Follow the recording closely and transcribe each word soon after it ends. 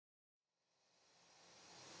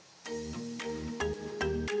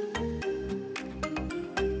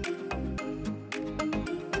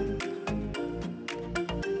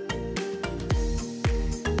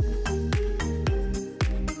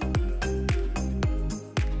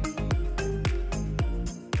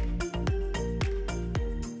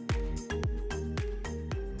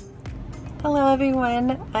Hello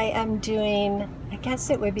everyone, I am doing, I guess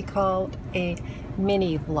it would be called a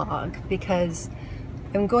mini vlog because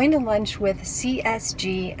I'm going to lunch with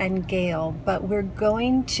CSG and Gail, but we're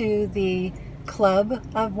going to the club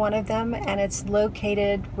of one of them and it's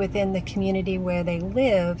located within the community where they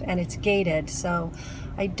live and it's gated, so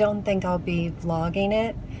I don't think I'll be vlogging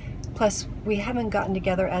it. Plus we haven't gotten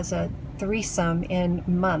together as a threesome in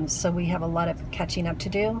months, so we have a lot of catching up to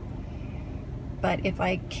do. But if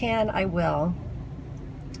I can, I will.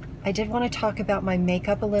 I did want to talk about my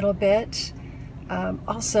makeup a little bit.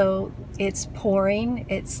 Also, it's pouring.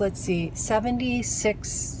 It's, let's see,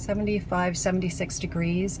 75, 76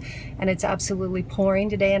 degrees, and it's absolutely pouring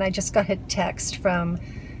today. And I just got a text from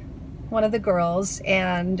one of the girls,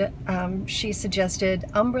 and she suggested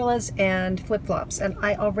umbrellas and flip-flops. And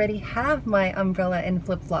I already have my umbrella and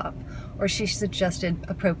flip-flop, or she suggested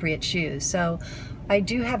appropriate shoes. So I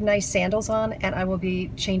do have nice sandals on, and I will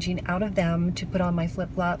be changing out of them to put on my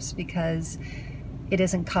flip-flops because it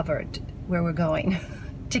isn't covered where we're going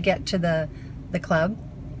to get to the club.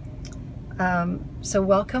 So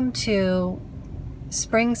welcome to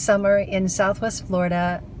spring, summer in Southwest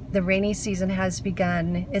Florida. The rainy season has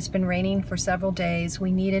begun. It's been raining for several days.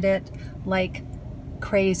 We needed it like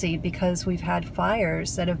crazy because we've had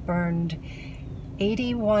fires that have burned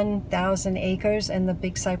 81,000 acres in the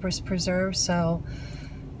Big Cypress Preserve, so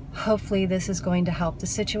hopefully this is going to help the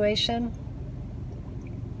situation.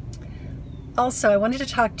 Also, I wanted to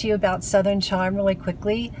talk to you about Southern Charm really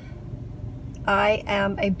quickly. I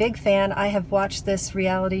am a big fan. I have watched this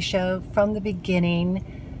reality show from the beginning.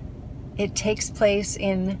 It takes place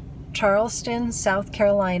in Charleston, South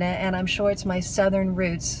Carolina, and I'm sure it's my Southern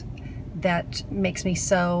roots that makes me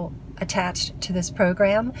so attached to this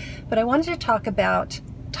program. But I wanted to talk about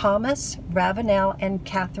Thomas Ravenel and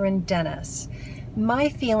Catherine Dennis. My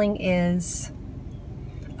feeling is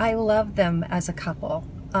I love them as a couple.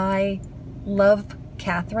 I love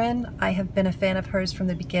Catherine. I have been a fan of hers from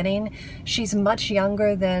the beginning. She's much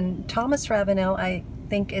younger than Thomas Ravenel. I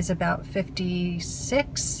think is about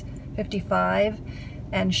 56, 55,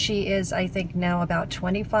 and she is, I think, now about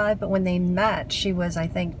 25, but when they met, she was, I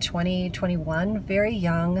think, 20, 21, very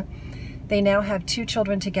young. They now have 2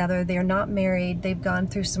 children together. They are not married. They've gone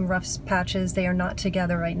through some rough patches. They are not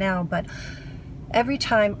together right now, but every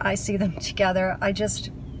time I see them together, I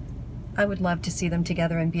would love to see them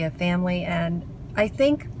together and be a family. And I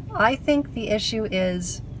think the issue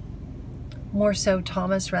is more so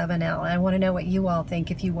Thomas Ravenel. I want to know what you all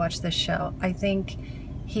think if you watch this show. I think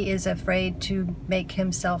he is afraid to make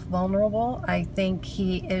himself vulnerable. I think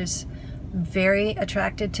he is very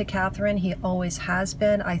attracted to Catherine. He always has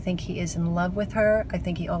been. I think he is in love with her. I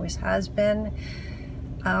think he always has been.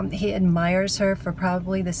 He admires her for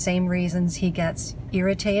probably the same reasons he gets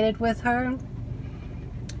irritated with her.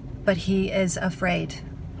 But he is afraid.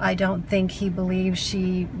 I don't think he believes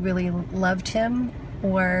she really loved him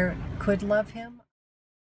or could love him.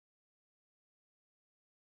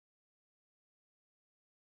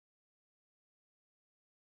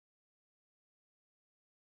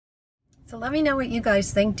 So let me know what you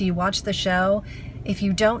guys think. Do you watch the show? If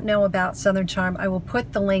you don't know about Southern Charm, I will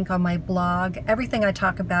put the link on my blog. Everything I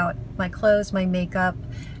talk about, my clothes, my makeup,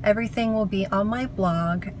 everything will be on my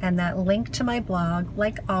blog, and that link to my blog,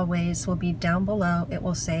 like always, will be down below. It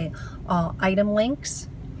will say all item links.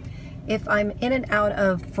 If I'm in and out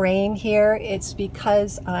of frame here, it's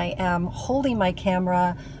because I am holding my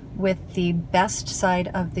camera with the best side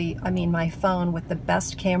of my phone with the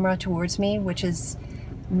best camera towards me, which is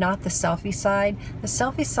not the selfie side. The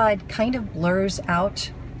selfie side kind of blurs out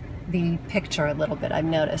the picture a little bit, I've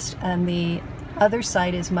noticed, and the other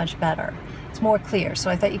side is much better. It's more clear, so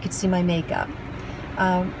I thought you could see my makeup.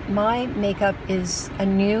 My makeup is a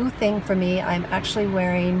new thing for me. I'm actually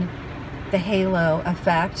wearing the halo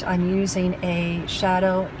effect. I'm using a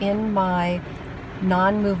shadow in my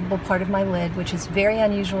non-movable part of my lid, which is very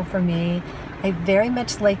unusual for me. I very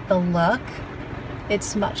much like the look.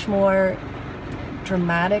 It's much more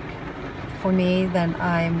dramatic for me than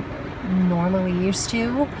I'm normally used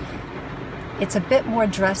to. It's a bit more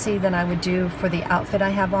dressy than I would do for the outfit I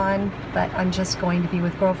have on, but I'm just going to be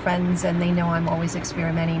with girlfriends and they know I'm always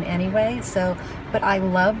experimenting anyway. So, but I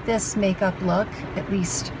love this makeup look, at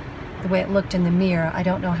least the way it looked in the mirror. I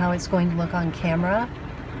don't know how it's going to look on camera.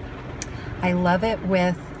 I love it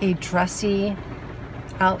with a dressy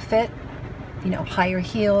outfit, you know, higher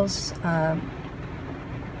heels,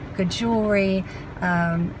 good jewelry,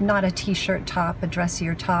 not a t-shirt top, a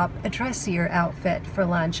dressier outfit for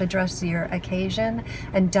lunch, a dressier occasion,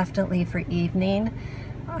 and definitely for evening.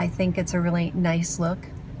 I think it's a really nice look.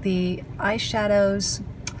 The eyeshadows,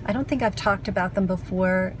 I don't think I've talked about them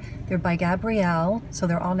before. They're by Gabrielle, so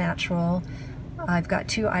they're all natural. I've got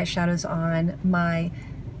 2 eyeshadows on. My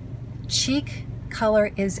cheek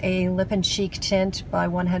color is a Lip and Cheek tint by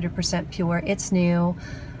 100% Pure. It's new.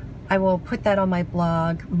 I will put that on my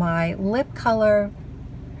blog. My lip color,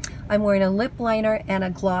 I'm wearing a lip liner and a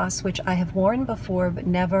gloss, which I have worn before but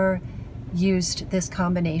never used this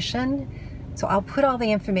combination. So I'll put all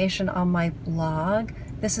the information on my blog.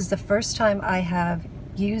 This is the first time I have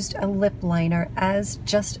used a lip liner as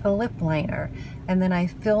just a lip liner, and then I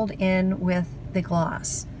filled in with the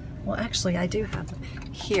gloss. Well, actually I do have them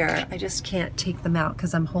here. I just can't take them out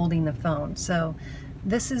because I'm holding the phone. So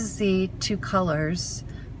this is the 2 colors.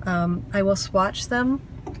 I will swatch them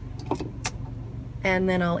and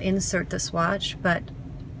then I'll insert the swatch, but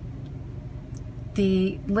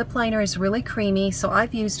the lip liner is really creamy, so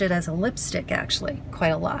I've used it as a lipstick actually quite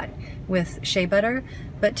a lot with shea butter,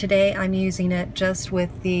 but today I'm using it just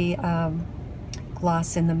with the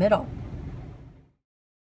gloss in the middle.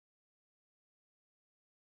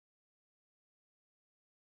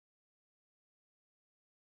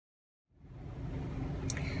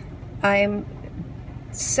 I'm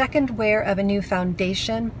second wear of a new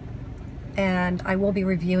foundation, and I will be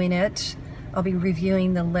reviewing it. I'll be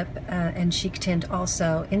reviewing the lip and cheek tint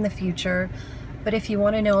also in the future. But if you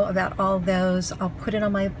want to know about all those, I'll put it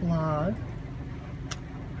on my blog.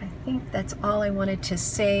 I think that's all I wanted to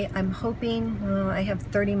say. I'm hoping, I have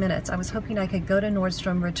 30 minutes. I was hoping I could go to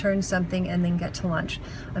Nordstrom, return something, and then get to lunch.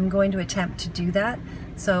 I'm going to attempt to do that.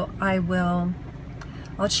 So I'll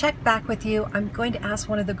check back with you. I'm going to ask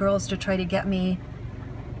one of the girls to try to get me,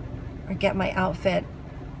 or get my outfit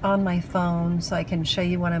on my phone so I can show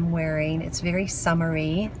you what I'm wearing. It's very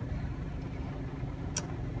summery.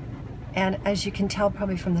 And as you can tell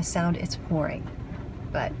probably from the sound, it's pouring.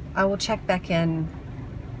 But I will check back in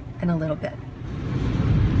a little bit.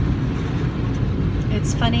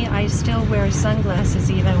 It's funny, I still wear sunglasses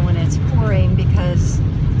even when it's pouring because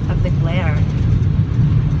of the glare.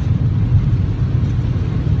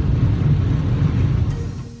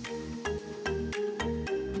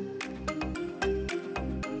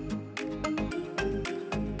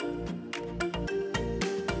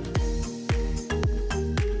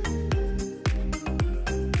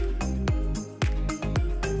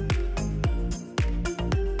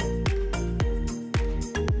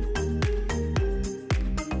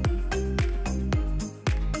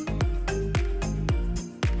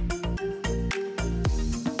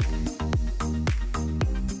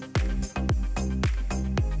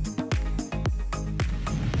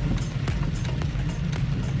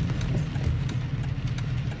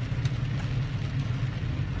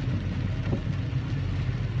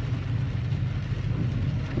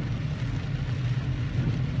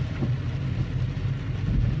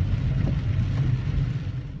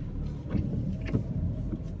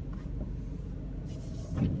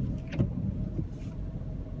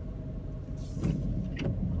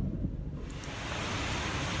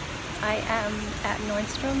 I am at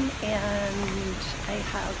Nordstrom and I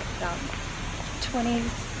have about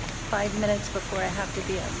 25 minutes before I have to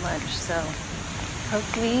be at lunch, so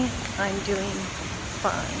hopefully I'm doing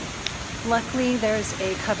fine. Luckily there's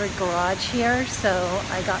a covered garage here, so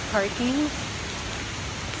I got parking,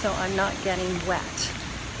 so I'm not getting wet.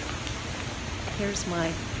 Here's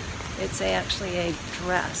it's actually a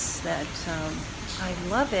dress that I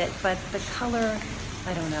love it, but the color,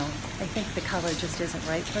 I don't know. I think the color just isn't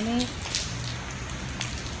right for me.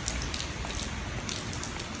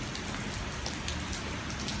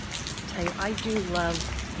 I do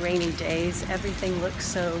love rainy days. Everything looks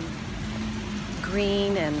so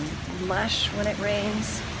green and lush when it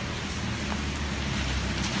rains.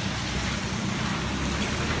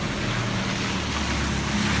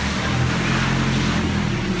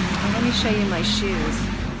 Let me show you my shoes.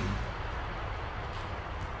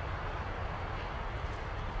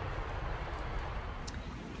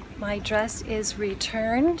 My dress is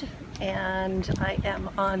returned and I am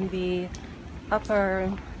on the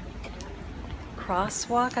upper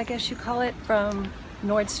crosswalk, I guess you call it, from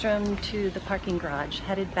Nordstrom to the parking garage.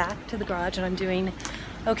 Headed back to the garage and I'm doing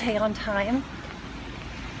okay on time.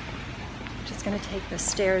 Just gonna take the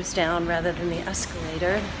stairs down rather than the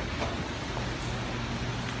escalator.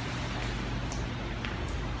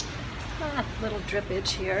 Little drippage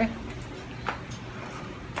here.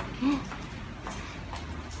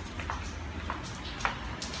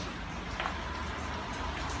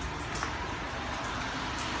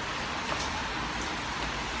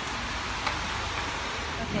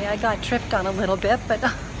 Okay, I got tripped on a little bit, but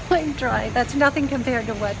I'm dry. That's nothing compared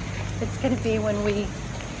to what it's going to be when we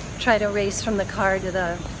try to race from the car to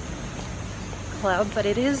the cloud, but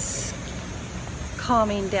it is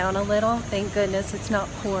calming down a little. Thank goodness it's not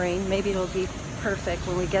pouring. Maybe it'll be perfect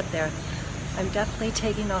when we get there. I'm definitely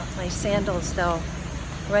taking off my sandals though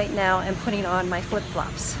right now and putting on my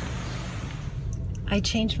flip-flops. I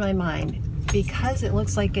changed my mind because it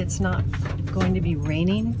looks like it's not going to be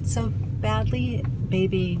raining so badly.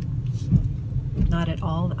 Maybe not at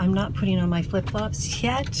all. I'm not putting on my flip-flops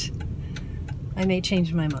yet. I may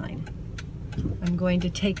change my mind. I'm going to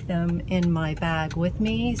take them in my bag with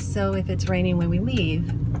me, so if it's raining when we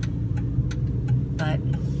leave, but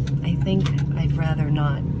I think I'd rather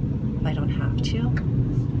not if I don't have to.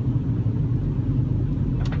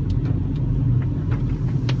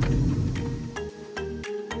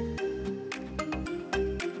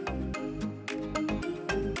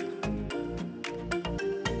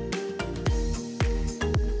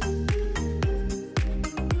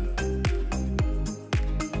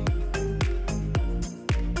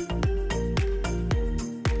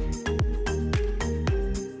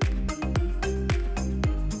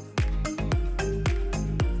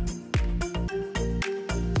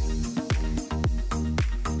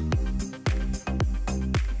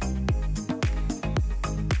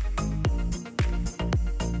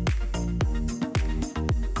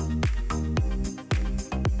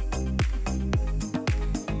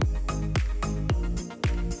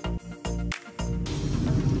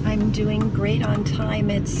 I'm doing great on time.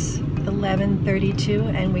 It's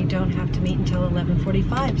 11:32 and we don't have to meet until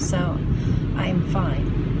 11:45, so I'm fine.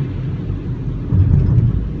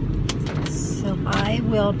 So I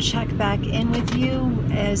will check back in with you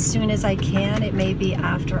as soon as I can. It may be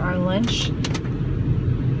after our lunch.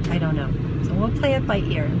 I don't know. So we'll play it by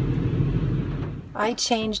ear. I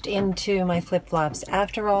changed into my flip-flops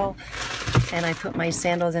after all, and I put my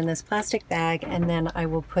sandals in this plastic bag, and then I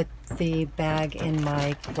will put the bag in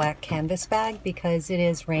my black canvas bag because it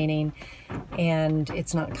is raining and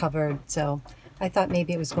it's not covered. So I thought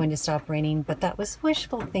maybe it was going to stop raining, but that was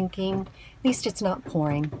wishful thinking. At least it's not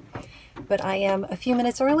pouring. But I am a few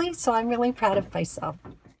minutes early, so I'm really proud of myself.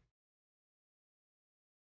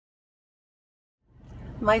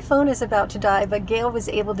 My phone is about to die, but Gail was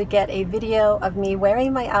able to get a video of me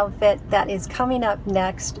wearing my outfit that is coming up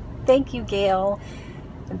next. Thank you, Gail.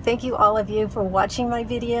 And thank you all of you for watching my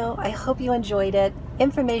video. I hope you enjoyed it.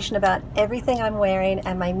 Information about everything I'm wearing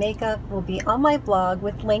and my makeup will be on my blog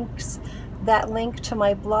with links. That link to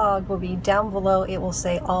my blog will be down below. It will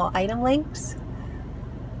say all item links.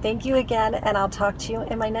 Thank you again, and I'll talk to you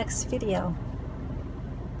in my next video.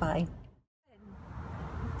 Bye.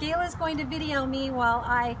 Gail is going to video me while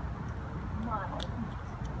I